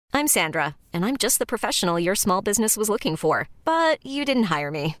I'm Sandra, and I'm just the professional your small business was looking for. But you didn't hire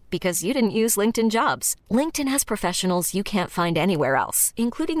me because you didn't use LinkedIn Jobs. LinkedIn has professionals you can't find anywhere else,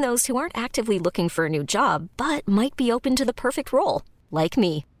 including those who aren't actively looking for a new job, but might be open to the perfect role, like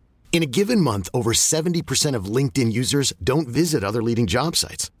me. In a given month, over 70% of LinkedIn users don't visit other leading job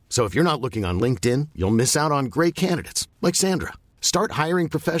sites. So if you're not looking on LinkedIn, you'll miss out on great candidates like Sandra. Start hiring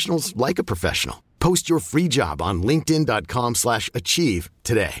professionals like a professional. Post your free job on linkedin.com/achieve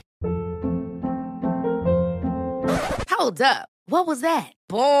today. Hold up. What was that?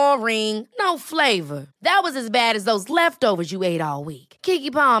 Boring. No flavor. That was as bad as those leftovers you ate all week.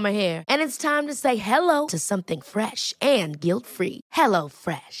 Keke Palmer here, and it's time to say hello to something fresh and guilt-free. Hello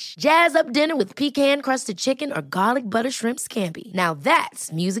Fresh. Jazz up dinner with pecan-crusted chicken or garlic butter shrimp scampi. Now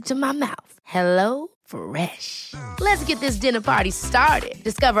that's music to my mouth. Hello Fresh. Let's get this dinner party started.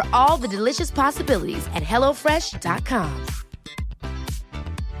 Discover all the delicious possibilities at hellofresh.com.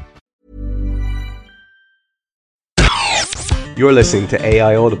 You're listening to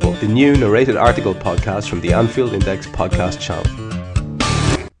AI Audible, the new narrated article podcast from the Anfield Index podcast channel.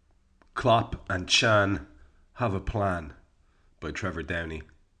 Klopp and Chan have a plan, by Trevor Downey.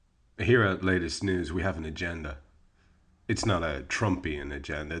 Here at Latest News, we have an agenda. It's not a Trumpian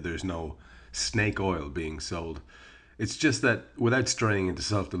agenda. There's no snake oil being sold. It's just that, without straying into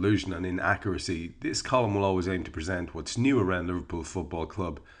self-delusion and inaccuracy, this column will always aim to present what's new around Liverpool Football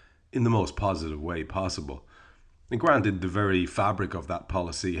Club in the most positive way possible. And granted, the very fabric of that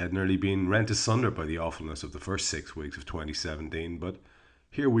policy had nearly been rent asunder by the awfulness of the first 6 weeks of 2017, but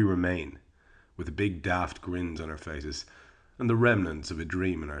here we remain, with big daft grins on our faces and the remnants of a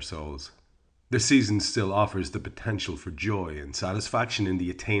dream in our souls. The season still offers the potential for joy and satisfaction in the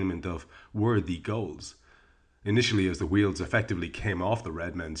attainment of worthy goals. Initially, as the wheels effectively came off the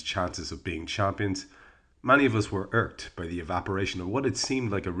Redmen's chances of being champions, many of us were irked by the evaporation of what had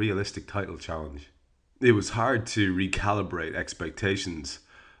seemed like a realistic title challenge. It was hard to recalibrate expectations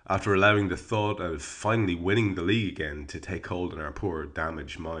after allowing the thought of finally winning the league again to take hold in our poor,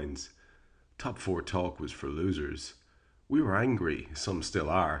 damaged minds. Top 4 talk was for losers. We were angry, some still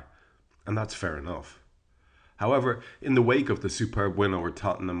are, and that's fair enough. However, in the wake of the superb win over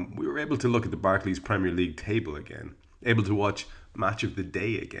Tottenham, we were able to look at the Barclays Premier League table again, able to watch Match of the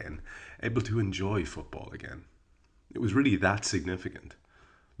Day again, able to enjoy football again. It was really that significant.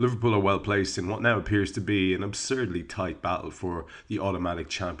 Liverpool are well placed in what now appears to be an absurdly tight battle for the automatic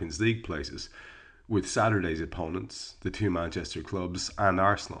Champions League places, with Saturday's opponents, the 2 Manchester clubs, and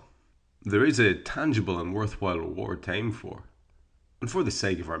Arsenal. There is a tangible and worthwhile reward to aim for. And for the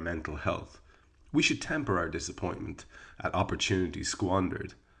sake of our mental health, we should temper our disappointment at opportunities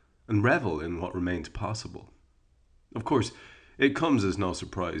squandered and revel in what remains possible. Of course, it comes as no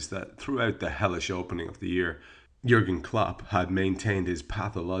surprise that throughout the hellish opening of the year, Jurgen Klopp had maintained his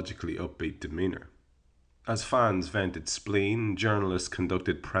pathologically upbeat demeanour. As fans vented spleen, journalists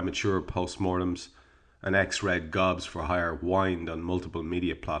conducted premature postmortems, and ex-Red gobs for hire whined on multiple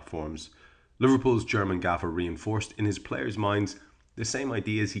media platforms, Liverpool's German gaffer reinforced in his players' minds the same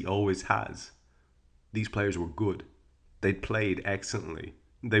ideas he always has. These players were good. They'd played excellently.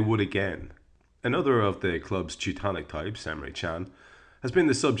 They would again. Another of the club's Teutonic types, Emre Can, has been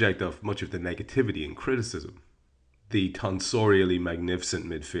the subject of much of the negativity and criticism. The tonsorially magnificent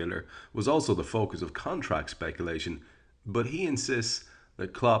midfielder was also the focus of contract speculation, but he insists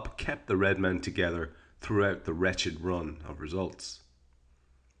that Klopp kept the Red Men together throughout the wretched run of results.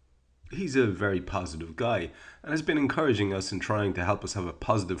 He's a very positive guy and has been encouraging us and trying to help us have a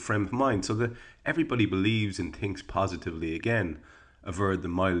positive frame of mind so that everybody believes and thinks positively again, averred the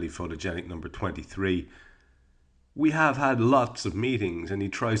mildly photogenic number 23. We have had lots of meetings and he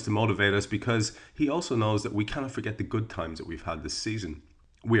tries to motivate us because he also knows that we cannot forget the good times that we've had this season.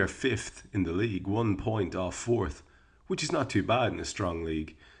 We are 5th in the league, 1 point off 4th, which is not too bad in a strong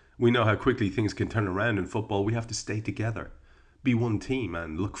league. We know how quickly things can turn around in football. We have to stay together, be one team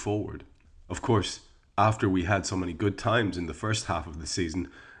and look forward. Of course, after we had so many good times in the first half of the season,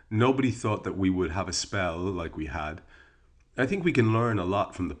 nobody thought that we would have a spell like we had. I think we can learn a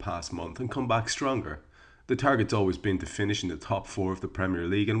lot from the past month and come back stronger. The target's always been to finish in the top 4 of the Premier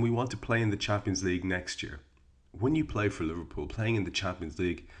League, and we want to play in the Champions League next year. When you play for Liverpool, playing in the Champions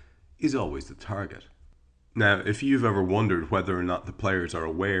League is always the target. Now, if you've ever wondered whether or not the players are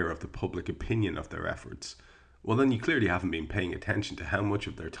aware of the public opinion of their efforts, well then you clearly haven't been paying attention to how much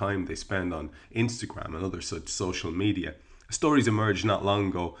of their time they spend on Instagram and other such social media. Stories emerged not long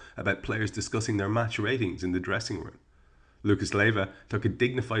ago about players discussing their match ratings in the dressing room. Lucas Leiva took a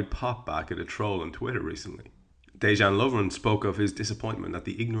dignified pop back at a troll on Twitter recently. Dejan Lovren spoke of his disappointment at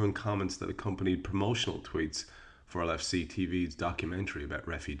the ignorant comments that accompanied promotional tweets for LFC TV's documentary about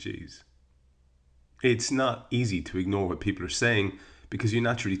refugees. It's not easy to ignore what people are saying because you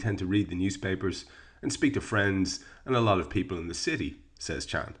naturally tend to read the newspapers and speak to friends and a lot of people in the city, says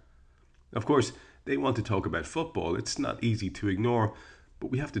Chan. Of course, they want to talk about football. It's not easy to ignore, but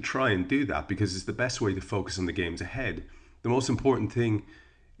we have to try and do that because it's the best way to focus on the games ahead. The most important thing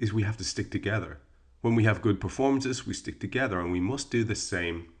is we have to stick together. When we have good performances, we stick together, and we must do the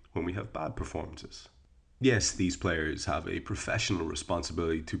same when we have bad performances. Yes, these players have a professional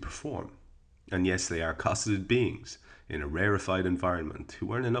responsibility to perform. And yes, they are cosseted beings in a rarefied environment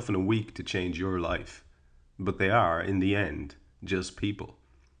who earn enough in a week to change your life. But they are, in the end, just people,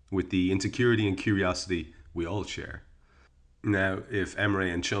 with the insecurity and curiosity we all share. Now, if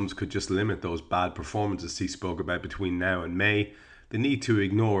Emre and Chums could just limit those bad performances he spoke about between now and May, the need to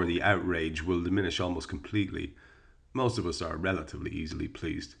ignore the outrage will diminish almost completely. Most of us are relatively easily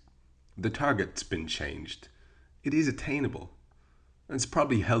pleased. The target's been changed. It is attainable. And it's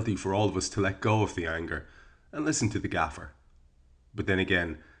probably healthy for all of us to let go of the anger and listen to the gaffer. But then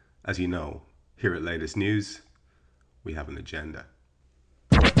again, as you know, here at Latest News, we have an agenda.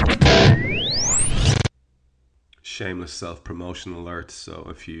 Shameless self-promotion alert, so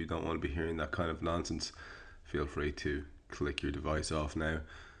if you don't want to be hearing that kind of nonsense, feel free to click your device off now.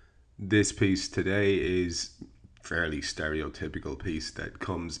 This piece today is a fairly stereotypical piece that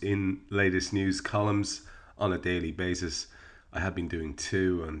comes in Latest News columns on a daily basis. I have been doing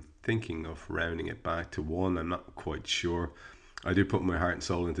 2. I'm thinking of rounding it back to 1. I'm not quite sure. I do put my heart and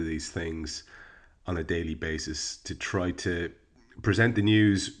soul into these things on a daily basis to try to present the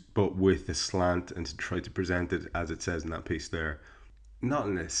news, but with a slant, and to try to present it as it says in that piece there. Not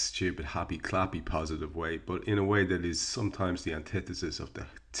in a stupid, happy, clappy, positive way, but in a way that is sometimes the antithesis of the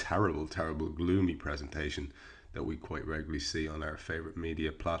terrible, terrible, gloomy presentation that we quite regularly see on our favourite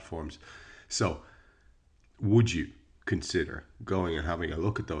media platforms. So, would you consider going and having a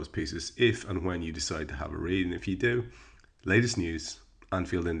look at those pieces if and when you decide to have a read? And if you do, Latest News,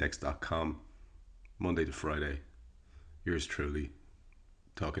 AnfieldIndex.com, Monday to Friday. Yours truly,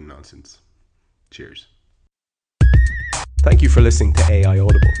 talking nonsense. Cheers. Thank you for listening to AI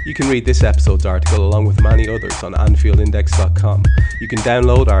Audible. You can read this episode's article along with many others on AnfieldIndex.com. You can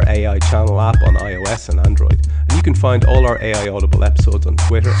download our AI channel app on iOS and Android. And you can find all our AI Audible episodes on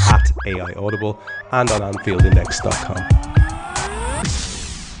Twitter at AI Audible and on AnfieldIndex.com.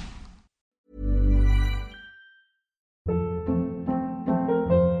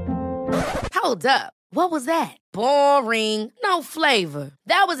 Hold up. What was that? Boring. No flavor.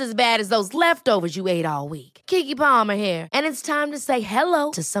 That was as bad as those leftovers you ate all week. Keke Palmer here. And it's time to say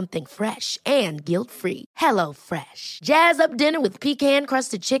hello to something fresh and guilt-free. Hello Fresh. Jazz up dinner with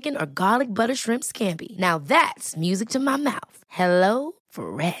pecan-crusted chicken or garlic butter shrimp scampi. Now that's music to my mouth. Hello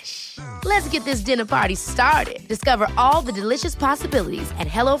Fresh. Let's get this dinner party started. Discover all the delicious possibilities at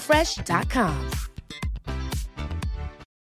HelloFresh.com.